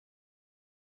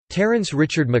Terence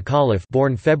Richard McAuliffe,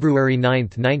 born February 9,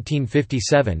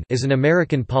 1957, is an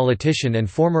American politician and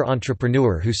former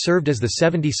entrepreneur who served as the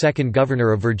 72nd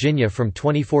Governor of Virginia from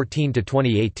 2014 to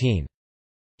 2018.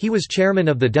 He was chairman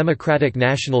of the Democratic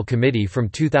National Committee from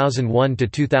 2001 to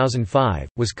 2005,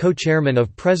 was co-chairman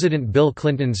of President Bill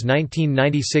Clinton's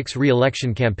 1996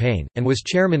 re-election campaign, and was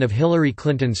chairman of Hillary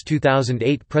Clinton's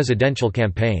 2008 presidential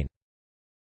campaign.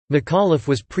 McAuliffe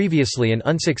was previously an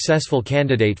unsuccessful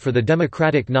candidate for the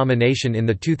Democratic nomination in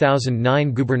the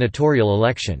 2009 gubernatorial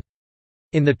election.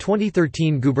 In the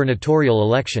 2013 gubernatorial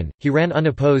election, he ran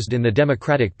unopposed in the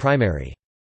Democratic primary.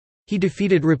 He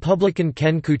defeated Republican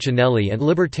Ken Cuccinelli and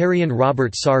Libertarian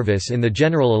Robert Sarvis in the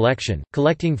general election,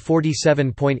 collecting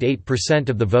 47.8%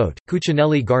 of the vote.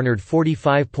 Cuccinelli garnered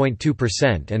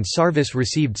 45.2% and Sarvis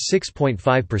received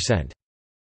 6.5%.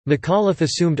 McAuliffe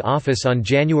assumed office on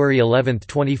January 11,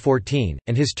 2014,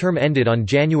 and his term ended on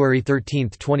January 13,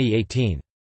 2018.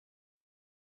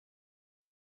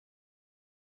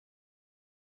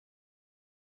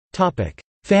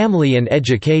 Family and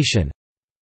education.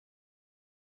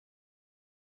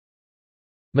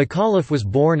 McAuliffe was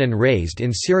born and raised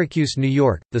in Syracuse, New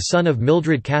York, the son of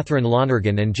Mildred Catherine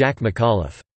Lonergan and Jack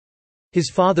McAuliffe.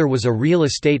 His father was a real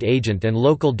estate agent and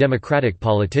local Democratic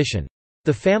politician.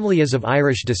 The family is of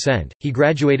Irish descent. He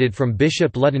graduated from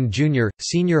Bishop Ludden Jr.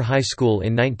 Senior High School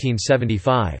in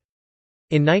 1975.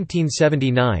 In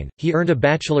 1979, he earned a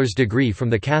bachelor's degree from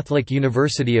the Catholic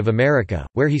University of America,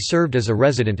 where he served as a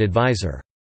resident advisor.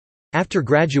 After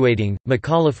graduating,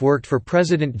 McAuliffe worked for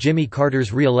President Jimmy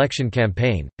Carter's re-election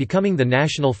campaign, becoming the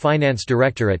national finance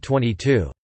director at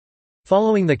 22.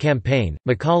 Following the campaign,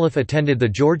 McAuliffe attended the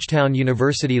Georgetown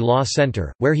University Law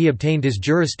Center, where he obtained his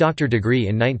Juris Doctor degree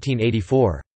in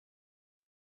 1984.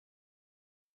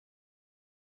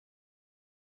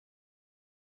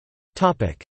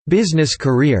 Business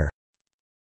career.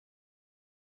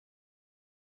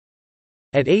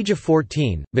 At age of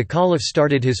 14, McAuliffe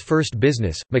started his first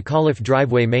business, McAuliffe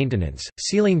Driveway Maintenance,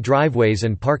 sealing driveways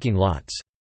and parking lots.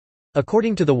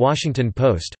 According to The Washington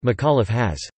Post, McAuliffe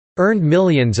has earned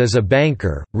millions as a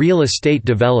banker, real estate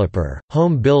developer,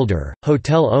 home builder,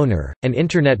 hotel owner, and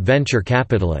Internet venture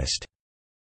capitalist.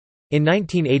 In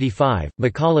 1985,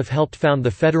 McAuliffe helped found the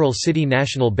Federal City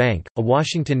National Bank, a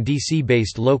Washington,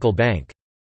 D.C.-based local bank.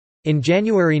 In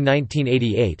January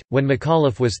 1988, when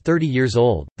McAuliffe was 30 years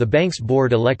old, the bank's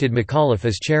board elected McAuliffe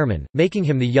as chairman, making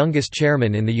him the youngest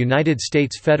chairman in the United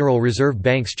States Federal Reserve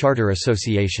Banks Charter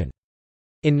Association.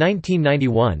 In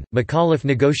 1991, McAuliffe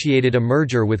negotiated a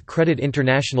merger with Credit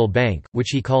International Bank, which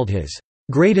he called his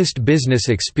greatest business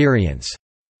experience.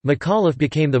 McAuliffe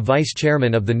became the vice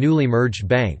chairman of the newly merged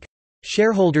bank.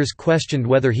 Shareholders questioned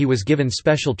whether he was given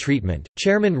special treatment.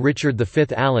 Chairman Richard V.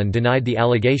 Allen denied the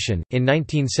allegation. In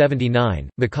 1979,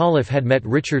 McAuliffe had met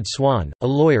Richard Swan, a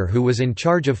lawyer who was in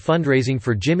charge of fundraising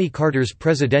for Jimmy Carter's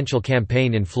presidential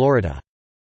campaign in Florida.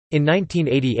 In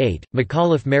 1988,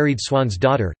 McAuliffe married Swan's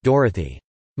daughter, Dorothy.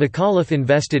 McAuliffe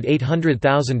invested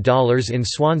 $800,000 in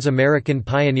Swan's American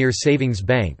Pioneer Savings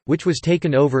Bank, which was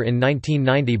taken over in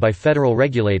 1990 by federal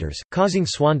regulators, causing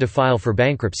Swan to file for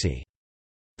bankruptcy.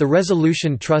 The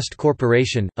Resolution Trust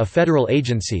Corporation, a federal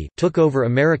agency, took over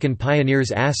American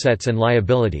Pioneer's assets and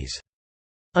liabilities.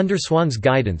 Under Swan's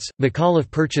guidance, McAuliffe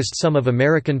purchased some of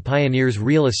American Pioneer's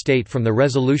real estate from the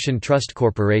Resolution Trust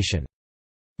Corporation.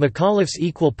 McAuliffe's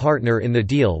equal partner in the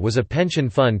deal was a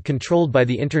pension fund controlled by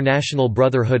the International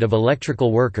Brotherhood of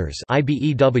Electrical Workers and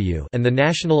the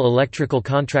National Electrical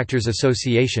Contractors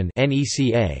Association.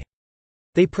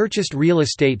 They purchased real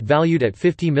estate valued at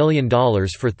 $50 million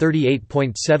for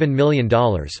 $38.7 million.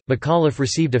 McAuliffe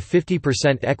received a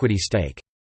 50% equity stake.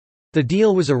 The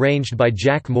deal was arranged by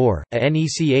Jack Moore, a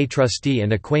NECA trustee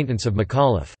and acquaintance of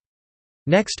McAuliffe.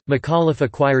 Next, McAuliffe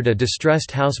acquired a distressed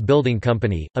house building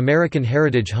company, American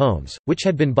Heritage Homes, which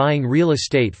had been buying real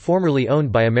estate formerly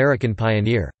owned by American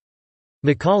Pioneer.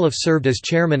 McAuliffe served as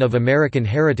chairman of American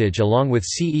Heritage along with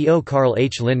CEO Carl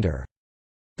H. Linder.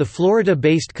 The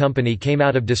Florida-based company came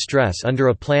out of distress under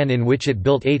a plan in which it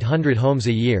built 800 homes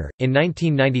a year. In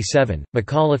 1997,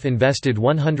 McAuliffe invested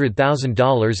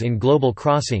 $100,000 in Global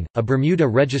Crossing, a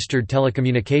Bermuda-registered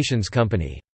telecommunications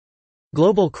company.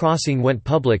 Global Crossing went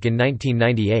public in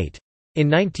 1998. In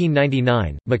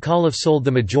 1999, McAuliffe sold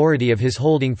the majority of his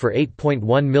holding for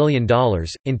 $8.1 million.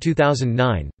 In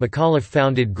 2009, McAuliffe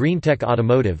founded GreenTech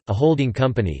Automotive, a holding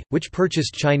company, which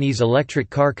purchased Chinese electric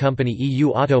car company EU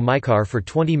Auto Mycar for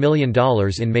 $20 million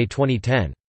in May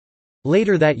 2010.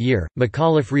 Later that year,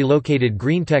 McAuliffe relocated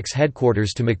GreenTech's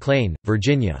headquarters to McLean,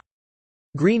 Virginia.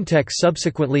 GreenTech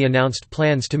subsequently announced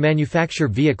plans to manufacture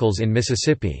vehicles in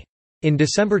Mississippi. In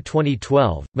December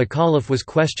 2012, McAuliffe was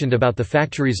questioned about the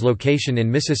factory's location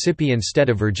in Mississippi instead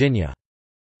of Virginia.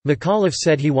 McAuliffe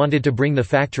said he wanted to bring the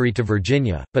factory to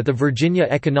Virginia, but the Virginia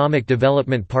Economic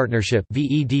Development Partnership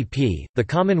 (VEDP), the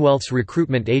Commonwealth's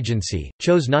recruitment agency,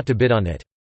 chose not to bid on it.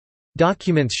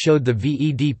 Documents showed the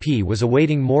VEDP was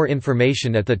awaiting more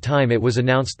information at the time it was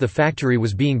announced the factory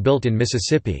was being built in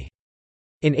Mississippi.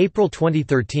 In April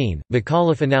 2013,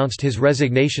 McAuliffe announced his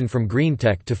resignation from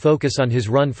Greentech to focus on his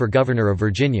run for governor of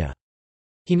Virginia.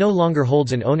 He no longer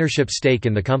holds an ownership stake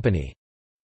in the company.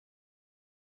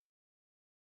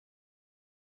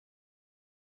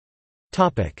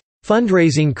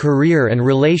 Fundraising career and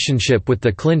relationship with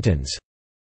the Clintons.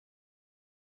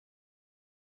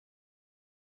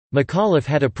 McAuliffe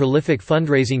had a prolific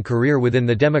fundraising career within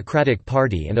the Democratic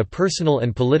Party and a personal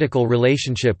and political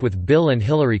relationship with Bill and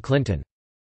Hillary Clinton.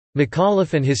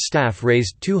 McAuliffe and his staff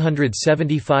raised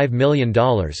 $275 million,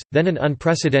 then an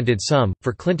unprecedented sum,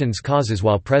 for Clinton's causes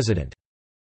while president.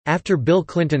 After Bill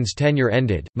Clinton's tenure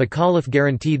ended, McAuliffe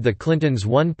guaranteed the Clintons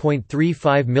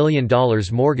 $1.35 million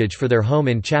mortgage for their home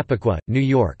in Chappaqua, New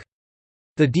York.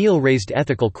 The deal raised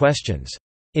ethical questions.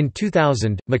 In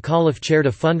 2000, McAuliffe chaired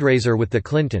a fundraiser with the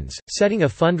Clintons, setting a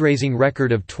fundraising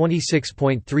record of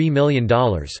 $26.3 million.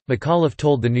 McAuliffe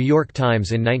told The New York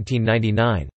Times in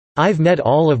 1999, "I've met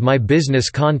all of my business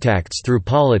contacts through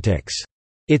politics.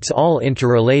 It's all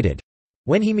interrelated."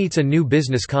 When he meets a new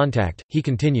business contact, he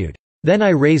continued, "Then I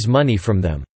raise money from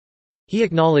them." He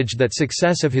acknowledged that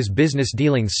success of his business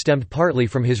dealings stemmed partly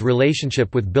from his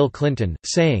relationship with Bill Clinton,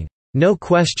 saying, "No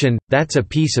question, that's a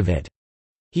piece of it."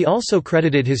 He also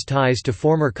credited his ties to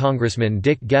former Congressmen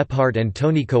Dick Gephardt and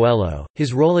Tony Coelho,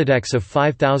 his Rolodex of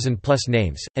 5,000-plus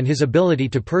names, and his ability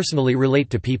to personally relate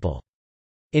to people.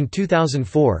 In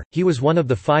 2004, he was one of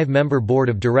the 5-member board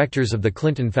of directors of the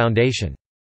Clinton Foundation.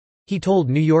 He told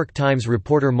New York Times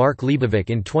reporter Mark Leibovic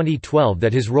in 2012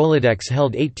 that his Rolodex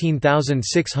held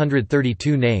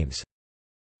 18,632 names.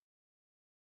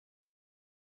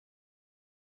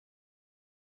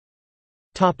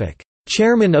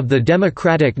 Chairman of the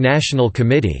Democratic National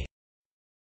Committee.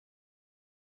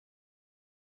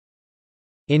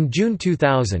 In June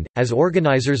 2000, as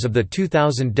organizers of the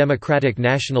 2000 Democratic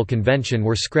National Convention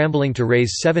were scrambling to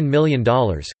raise $7 million,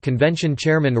 convention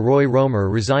chairman Roy Romer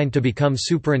resigned to become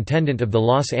superintendent of the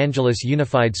Los Angeles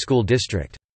Unified School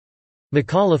District.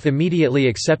 McAuliffe immediately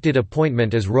accepted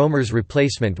appointment as Romer's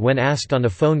replacement when asked on a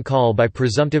phone call by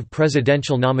presumptive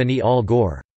presidential nominee Al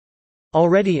Gore.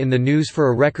 Already in the news for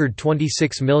a record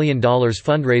 $26 million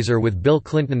fundraiser with Bill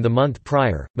Clinton the month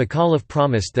prior, McAuliffe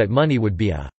promised that money would be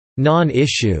a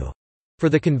non-issue for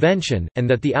the convention, and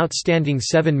that the outstanding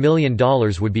 $7 million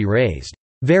would be raised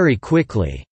very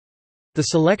quickly. The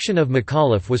selection of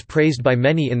McAuliffe was praised by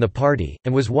many in the party,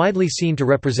 and was widely seen to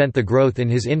represent the growth in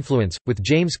his influence, with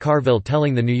James Carville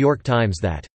telling The New York Times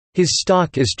that, "His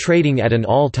stock is trading at an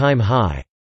all-time high."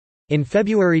 In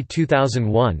February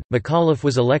 2001, McAuliffe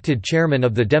was elected chairman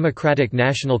of the Democratic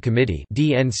National Committee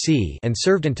 (DNC) and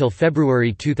served until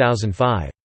February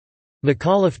 2005.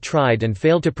 McAuliffe tried and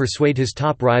failed to persuade his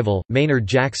top rival, Maynard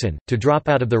Jackson, to drop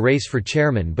out of the race for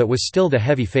chairman but was still the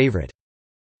heavy favorite.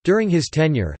 During his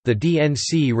tenure, the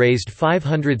DNC raised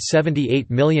 $578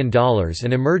 million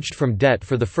and emerged from debt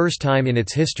for the first time in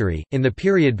its history. In the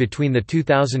period between the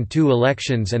 2002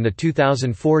 elections and the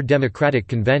 2004 Democratic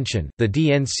Convention, the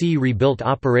DNC rebuilt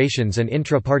operations and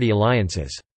intra-party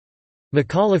alliances.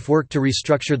 McAuliffe worked to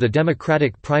restructure the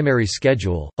Democratic primary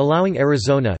schedule, allowing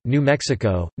Arizona, New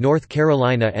Mexico, North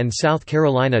Carolina, and South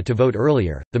Carolina to vote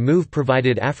earlier. The move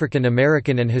provided African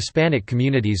American and Hispanic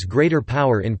communities greater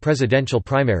power in presidential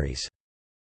primaries.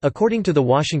 According to The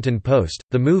Washington Post,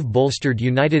 the move bolstered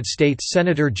United States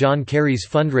Senator John Kerry's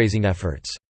fundraising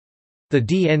efforts. The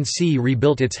DNC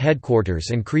rebuilt its headquarters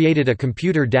and created a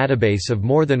computer database of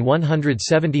more than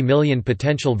 170 million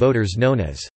potential voters known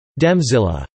as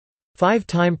Demzilla.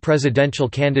 5-time presidential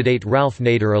candidate Ralph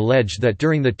Nader alleged that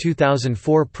during the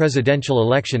 2004 presidential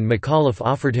election McAuliffe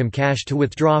offered him cash to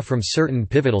withdraw from certain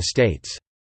pivotal states.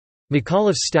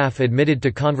 McAuliffe's staff admitted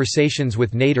to conversations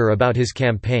with Nader about his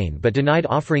campaign but denied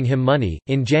offering him money.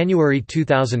 In January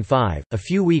 2005, a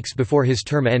few weeks before his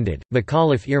term ended,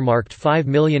 McAuliffe earmarked $5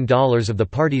 million of the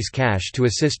party's cash to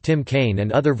assist Tim Kaine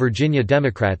and other Virginia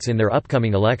Democrats in their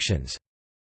upcoming elections.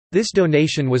 This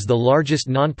donation was the largest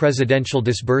non-presidential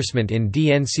disbursement in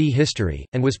DNC history,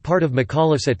 and was part of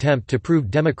McAuliffe's attempt to prove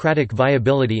Democratic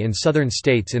viability in southern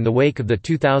states in the wake of the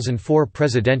 2004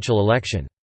 presidential election.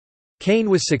 Kaine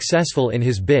was successful in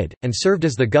his bid, and served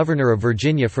as the governor of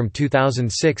Virginia from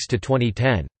 2006 to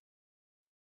 2010.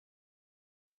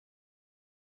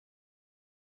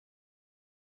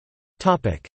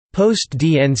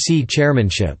 Post-DNC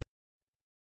chairmanship.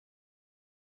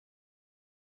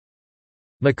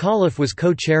 McAuliffe was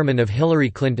co-chairman of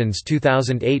Hillary Clinton's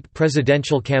 2008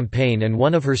 presidential campaign and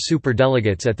one of her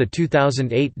superdelegates at the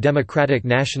 2008 Democratic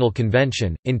National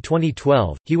Convention. In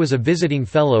 2012, he was a visiting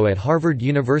fellow at Harvard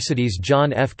University's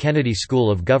John F. Kennedy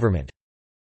School of Government.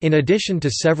 In addition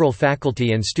to several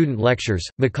faculty and student lectures,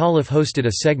 McAuliffe hosted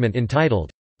a segment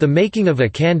entitled, "The Making of a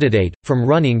Candidate, From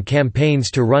Running Campaigns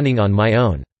to Running on My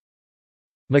Own."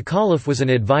 McAuliffe was an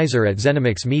advisor at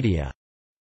Zenimax Media.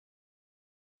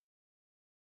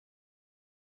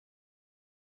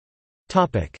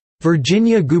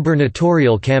 Virginia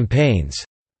gubernatorial campaigns.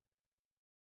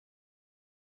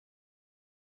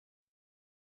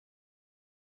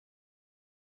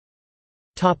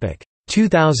 Topic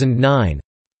 2009.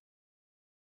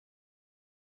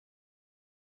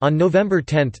 On November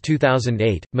 10,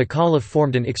 2008, McAuliffe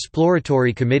formed an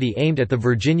exploratory committee aimed at the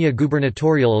Virginia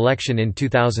gubernatorial election in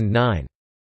 2009.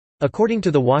 According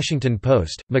to The Washington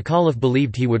Post, McAuliffe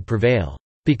believed he would prevail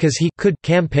because he could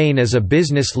campaign as a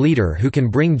business leader who can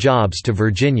bring jobs to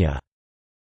Virginia.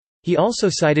 He also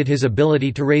cited his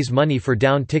ability to raise money for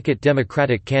down-ticket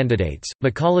Democratic candidates.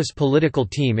 McAuliffe's political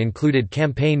team included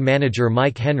campaign manager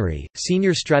Mike Henry,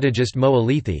 senior strategist Mo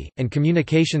Alethi, and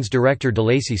communications director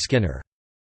DeLacy Skinner.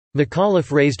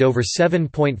 McAuliffe raised over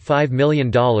 $7.5 million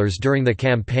during the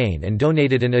campaign and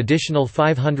donated an additional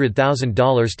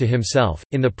 $500,000 to himself.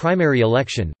 In the primary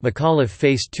election, McAuliffe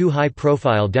faced two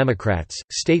high-profile Democrats,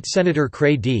 State Senator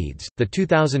Cray Deeds, the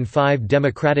 2005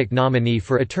 Democratic nominee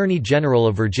for Attorney General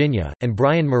of Virginia, and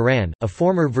Brian Moran, a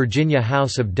former Virginia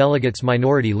House of Delegates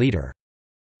minority leader.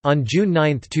 On June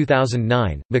 9,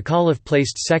 2009, McAuliffe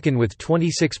placed second with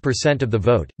 26% of the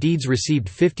vote, Deeds received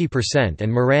 50%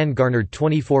 and Moran garnered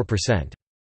 24%.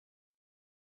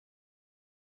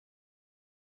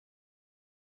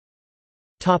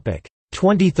 Topic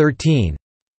 2013.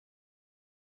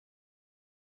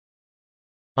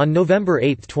 On November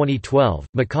 8, 2012,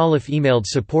 McAuliffe emailed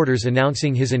supporters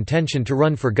announcing his intention to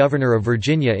run for governor of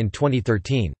Virginia in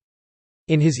 2013.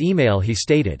 In his email he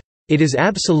stated, "It is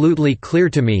absolutely clear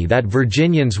to me that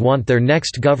Virginians want their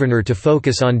next governor to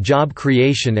focus on job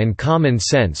creation and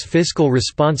common-sense fiscal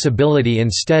responsibility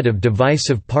instead of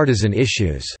divisive partisan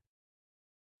issues."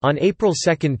 On April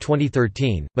 2,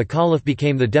 2013, McAuliffe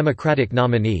became the Democratic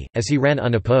nominee, as he ran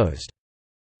unopposed.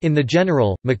 In the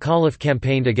general, McAuliffe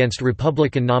campaigned against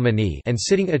Republican nominee and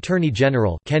sitting Attorney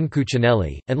General Ken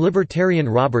Cuccinelli, and Libertarian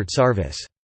Robert Sarvis.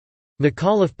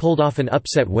 McAuliffe pulled off an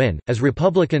upset win, as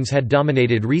Republicans had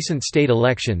dominated recent state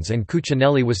elections and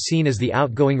Cuccinelli was seen as the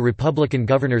outgoing Republican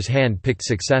governor's hand-picked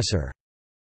successor.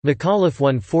 McAuliffe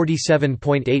won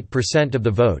 47.8% of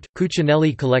the vote,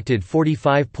 Cuccinelli collected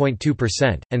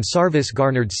 45.2%, and Sarvis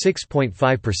garnered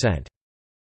 6.5%.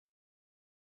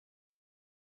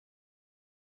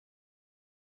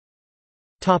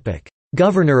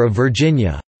 Governor of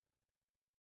Virginia.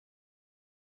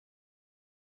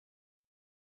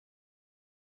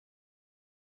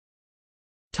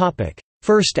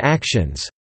 First actions.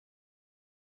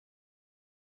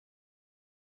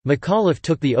 McAuliffe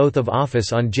took the oath of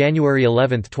office on January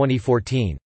 11,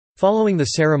 2014. Following the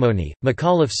ceremony,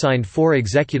 McAuliffe signed 4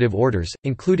 executive orders,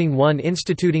 including one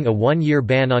instituting a 1-year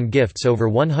ban on gifts over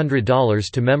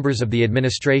 $100 to members of the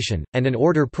administration, and an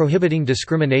order prohibiting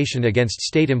discrimination against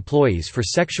state employees for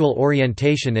sexual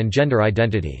orientation and gender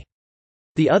identity.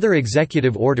 The other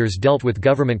executive orders dealt with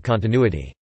government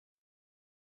continuity.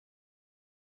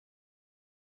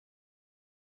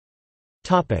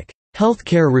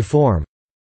 Healthcare reform.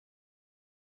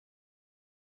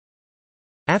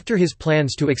 After his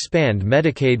plans to expand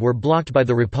Medicaid were blocked by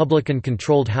the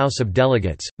Republican-controlled House of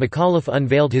Delegates, McAuliffe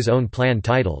unveiled his own plan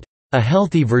titled, A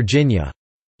Healthy Virginia.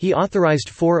 He authorized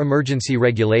 4 emergency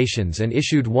regulations and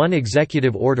issued 1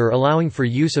 executive order allowing for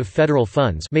use of federal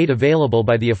funds made available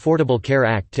by the Affordable Care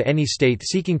Act to any state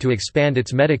seeking to expand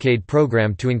its Medicaid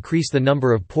program to increase the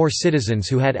number of poor citizens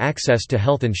who had access to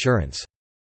health insurance.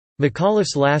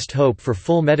 McAuliffe's last hope for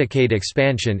full Medicaid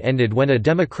expansion ended when a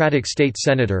Democratic state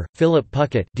senator, Philip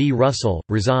Puckett D. Russell,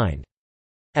 resigned.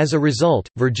 As a result,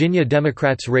 Virginia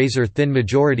Democrats' razor-thin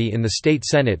majority in the state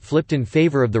Senate flipped in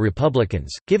favor of the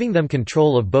Republicans, giving them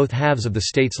control of both halves of the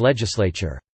state's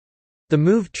legislature. The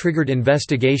move triggered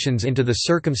investigations into the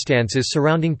circumstances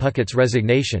surrounding Puckett's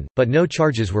resignation, but no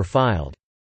charges were filed.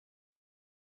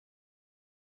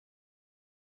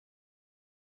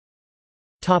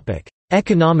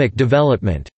 Economic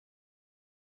development.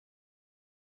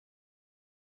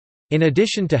 In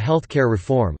addition to healthcare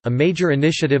reform, a major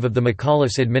initiative of the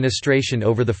McAuliffe's administration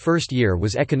over the first year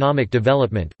was economic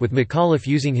development, with McAuliffe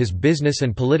using his business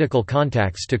and political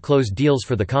contacts to close deals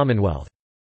for the Commonwealth.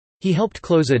 He helped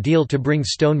close a deal to bring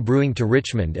Stone Brewing to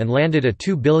Richmond and landed a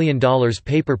 $2 billion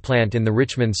paper plant in the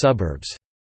Richmond suburbs.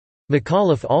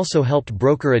 McAuliffe also helped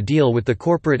broker a deal with the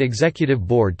Corporate Executive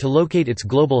Board to locate its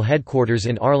global headquarters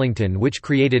in Arlington, which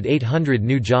created 800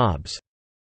 new jobs.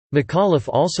 McAuliffe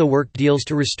also worked deals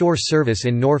to restore service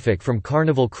in Norfolk from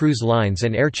Carnival Cruise Lines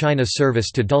and Air China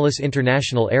service to Dulles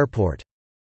International Airport.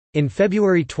 In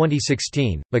February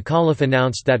 2016, McAuliffe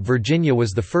announced that Virginia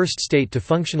was the first state to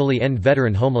functionally end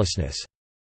veteran homelessness.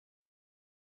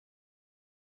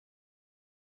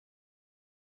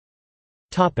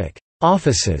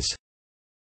 Offices.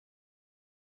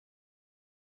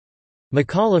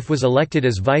 McAuliffe was elected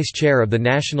as vice chair of the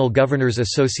National Governors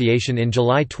Association in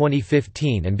July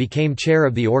 2015 and became chair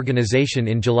of the organization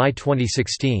in July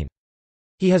 2016.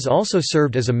 He has also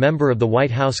served as a member of the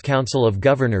White House Council of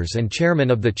Governors and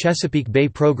chairman of the Chesapeake Bay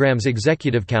Program's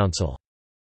Executive Council.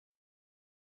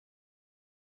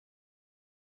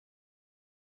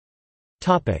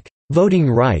 Voting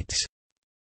rights.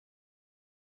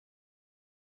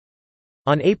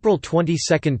 On April 22,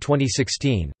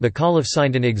 2016, McAuliffe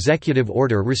signed an executive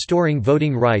order restoring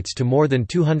voting rights to more than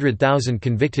 200,000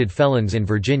 convicted felons in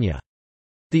Virginia.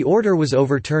 The order was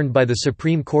overturned by the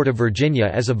Supreme Court of Virginia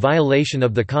as a violation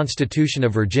of the Constitution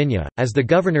of Virginia, as the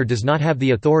governor does not have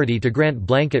the authority to grant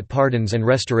blanket pardons and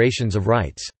restorations of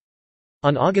rights.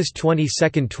 On August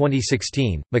 22,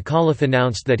 2016, McAuliffe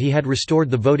announced that he had restored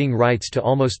the voting rights to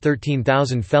almost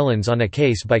 13,000 felons on a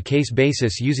case-by-case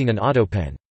basis using an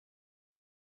autopen.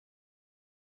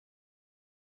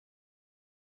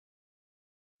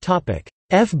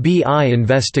 FBI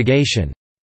investigation.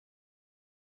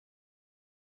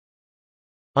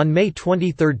 On May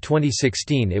 23,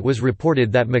 2016, it was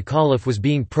reported that McAuliffe was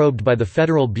being probed by the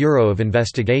Federal Bureau of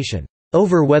Investigation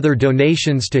over whether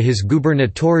donations to his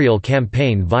gubernatorial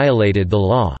campaign violated the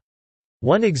law.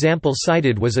 One example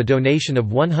cited was a donation of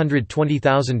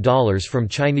 $120,000 from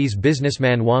Chinese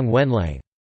businessman Wang Wenlang.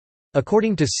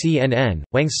 According to CNN,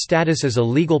 Wang's status as a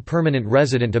legal permanent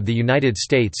resident of the United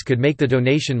States could make the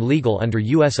donation legal under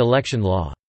U.S. election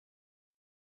law.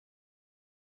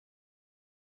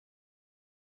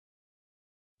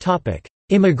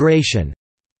 Immigration.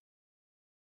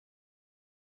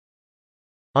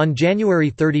 On January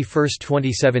 31,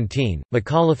 2017,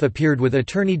 McAuliffe appeared with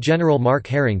Attorney General Mark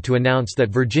Herring to announce that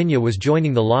Virginia was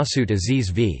joining the lawsuit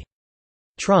Aziz v.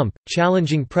 Trump,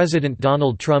 challenging President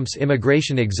Donald Trump's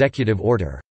immigration executive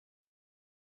order.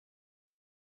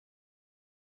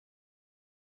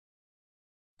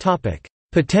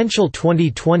 Potential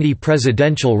 2020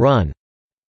 presidential run.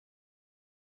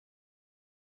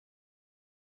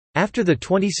 After the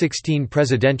 2016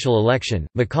 presidential election,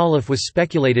 McAuliffe was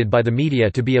speculated by the media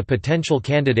to be a potential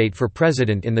candidate for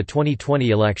president in the 2020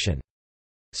 election.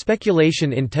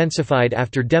 Speculation intensified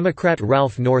after Democrat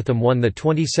Ralph Northam won the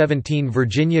 2017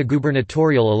 Virginia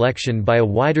gubernatorial election by a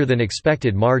wider than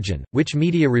expected margin, which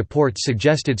media reports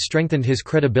suggested strengthened his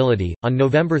credibility. On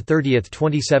November 30,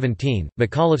 2017,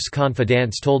 McAuliffe's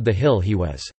confidants told The Hill he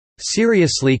was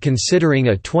seriously considering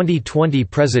a 2020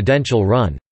 presidential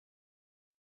run.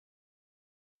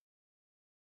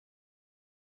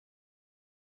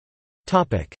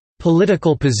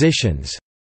 Political positions.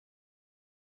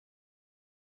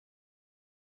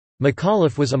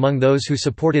 McAuliffe was among those who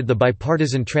supported the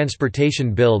bipartisan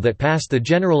transportation bill that passed the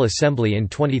General Assembly in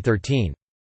 2013.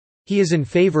 He is in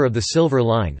favor of the Silver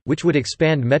Line, which would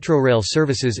expand Metrorail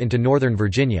services into Northern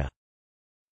Virginia.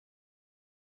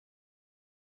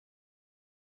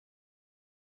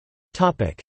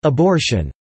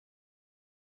 Abortion.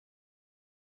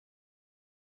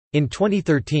 In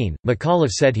 2013,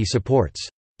 McAuliffe said he supports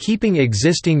keeping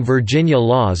existing Virginia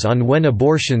laws on when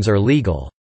abortions are legal.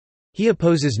 He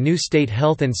opposes new state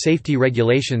health and safety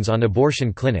regulations on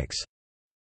abortion clinics.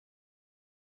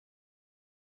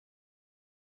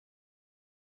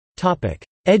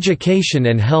 Education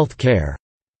and health care.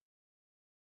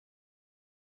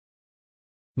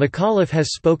 McAuliffe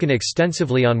has spoken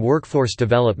extensively on workforce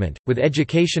development, with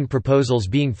education proposals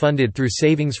being funded through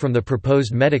savings from the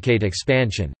proposed Medicaid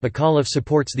expansion. McAuliffe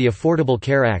supports the Affordable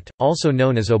Care Act, also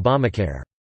known as Obamacare.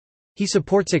 He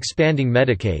supports expanding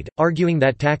Medicaid, arguing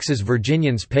that taxes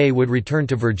Virginians pay would return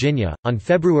to Virginia. On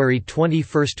February 21,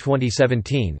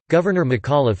 2017, Governor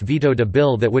McAuliffe vetoed a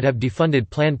bill that would have defunded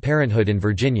Planned Parenthood in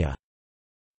Virginia.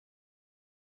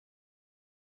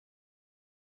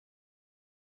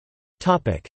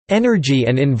 Energy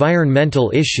and environmental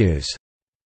issues.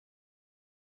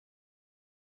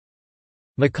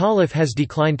 McAuliffe has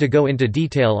declined to go into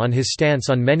detail on his stance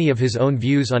on many of his own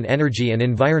views on energy and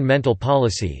environmental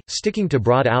policy, sticking to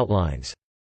broad outlines.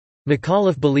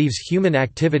 McAuliffe believes human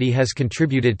activity has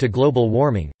contributed to global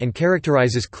warming, and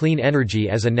characterizes clean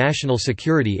energy as a national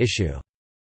security issue.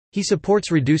 He supports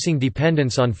reducing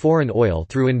dependence on foreign oil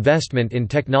through investment in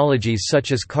technologies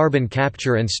such as carbon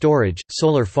capture and storage,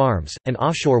 solar farms, and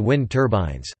offshore wind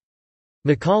turbines.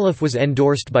 McAuliffe was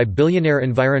endorsed by billionaire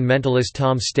environmentalist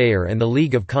Tom Steyer and the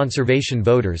League of Conservation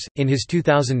Voters. In his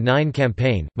 2009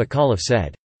 campaign, McAuliffe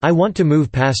said, "I want to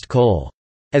move past coal.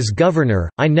 As governor,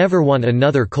 I never want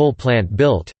another coal plant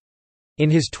built." In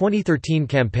his 2013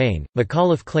 campaign,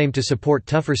 McAuliffe claimed to support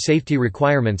tougher safety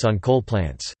requirements on coal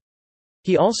plants.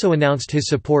 He also announced his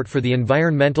support for the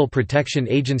Environmental Protection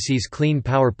Agency's Clean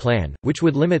Power Plan, which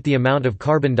would limit the amount of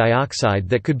carbon dioxide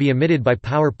that could be emitted by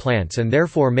power plants and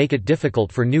therefore make it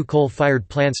difficult for new coal-fired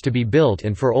plants to be built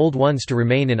and for old ones to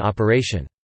remain in operation.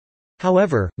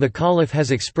 However, McAuliffe has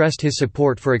expressed his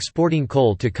support for exporting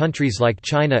coal to countries like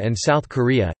China and South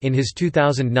Korea. In his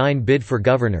 2009 bid for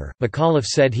governor, McAuliffe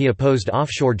said he opposed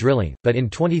offshore drilling, but in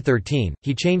 2013,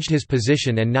 he changed his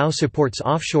position and now supports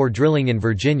offshore drilling in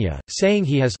Virginia, saying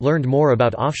he has learned more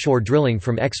about offshore drilling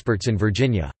from experts in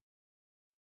Virginia.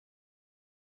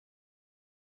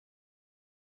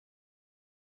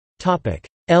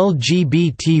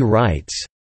 LGBT rights.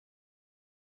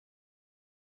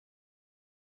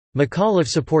 McAuliffe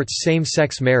supports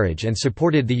same-sex marriage and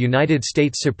supported the United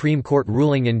States Supreme Court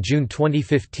ruling in June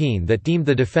 2015 that deemed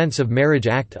the Defense of Marriage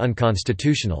Act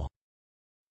unconstitutional.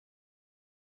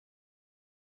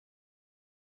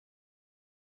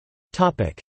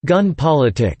 Gun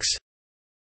politics.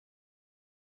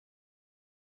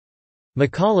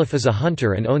 McAuliffe is a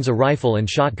hunter and owns a rifle and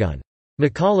shotgun.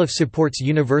 McAuliffe supports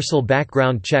universal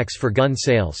background checks for gun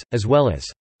sales, as well as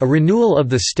a renewal of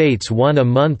the state's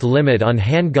one-a-month limit on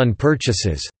handgun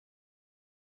purchases,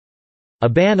 a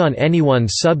ban on anyone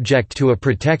subject to a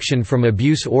protection from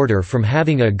abuse order from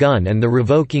having a gun, and the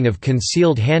revoking of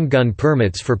concealed handgun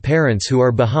permits for parents who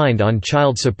are behind on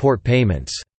child support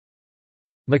payments.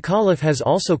 McAuliffe has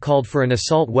also called for an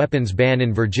assault weapons ban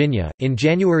in Virginia. In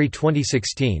January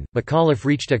 2016, McAuliffe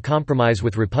reached a compromise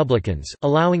with Republicans,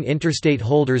 allowing interstate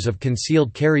holders of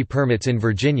concealed carry permits in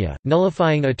Virginia,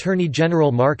 nullifying Attorney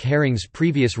General Mark Herring's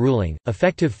previous ruling,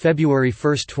 effective February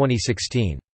 1,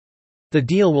 2016. The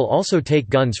deal will also take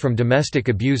guns from domestic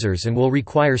abusers and will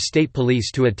require state police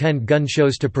to attend gun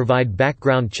shows to provide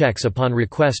background checks upon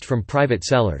request from private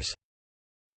sellers.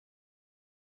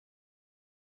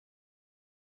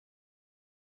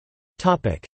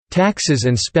 Taxes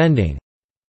and spending.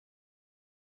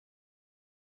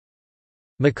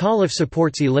 McAuliffe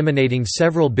supports eliminating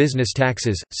several business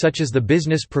taxes, such as the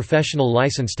business professional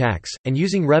license tax, and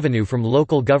using revenue from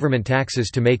local government taxes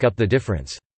to make up the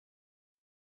difference.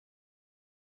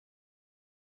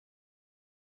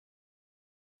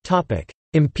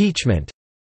 Impeachment.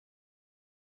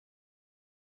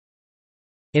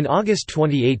 In August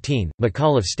 2018,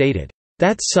 McAuliffe stated,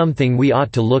 "That's something we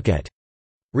ought to look at,"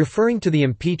 referring to the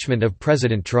impeachment of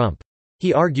President Trump.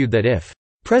 He argued that if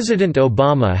President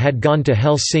Obama had gone to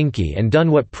Helsinki and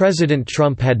done what President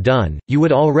Trump had done, you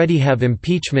would already have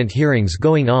impeachment hearings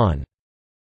going on.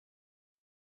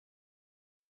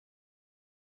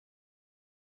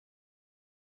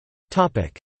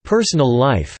 Personal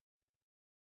life.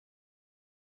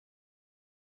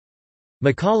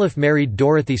 McAuliffe married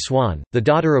Dorothy Swan, the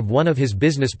daughter of one of his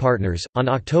business partners, on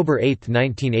October 8,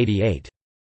 1988.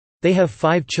 They have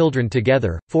 5 children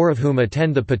together, 4 of whom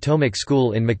attend the Potomac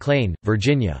School in McLean,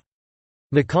 Virginia.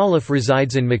 McAuliffe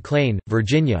resides in McLean,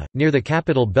 Virginia, near the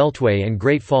Capitol Beltway and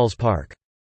Great Falls Park.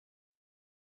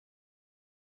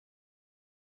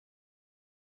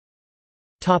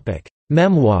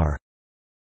 Memoir.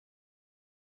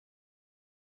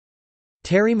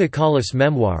 Terry McAuliffe's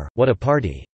memoir, What a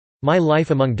Party! My Life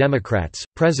Among Democrats,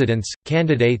 Presidents,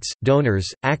 Candidates, Donors,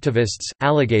 Activists,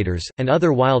 Alligators, and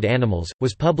Other Wild Animals,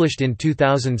 was published in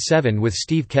 2007 with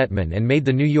Steve Ketman and made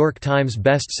the New York Times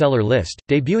best-seller list,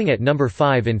 debuting at number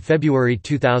 5 in February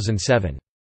 2007.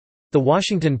 The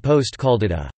Washington Post called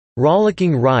it a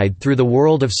rollicking ride through the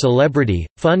world of celebrity,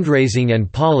 fundraising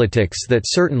and politics that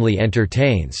certainly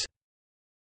entertains,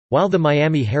 while the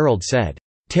Miami Herald said,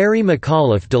 Terry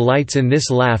McAuliffe delights in this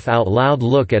laugh-out-loud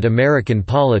look at American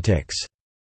politics.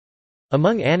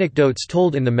 Among anecdotes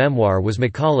told in the memoir was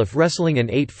McAuliffe wrestling an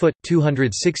 8-foot,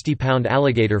 260-pound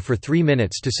alligator for 3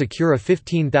 minutes to secure a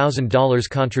 $15,000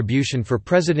 contribution for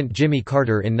President Jimmy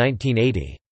Carter in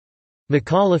 1980.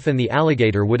 McAuliffe and the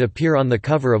alligator would appear on the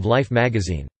cover of Life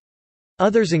magazine.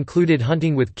 Others included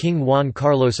hunting with King Juan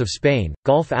Carlos of Spain,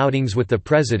 golf outings with the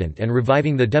president, and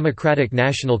reviving the Democratic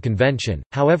National Convention.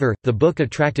 However, the book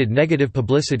attracted negative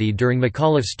publicity during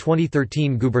McAuliffe's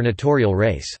 2013 gubernatorial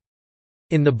race.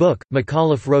 In the book,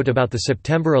 McAuliffe wrote about the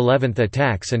September 11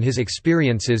 attacks and his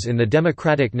experiences in the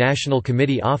Democratic National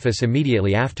Committee office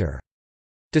immediately after.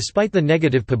 Despite the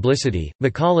negative publicity,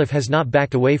 McAuliffe has not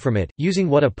backed away from it,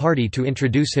 using What a Party to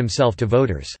introduce himself to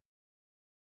voters.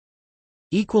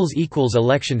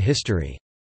 Election history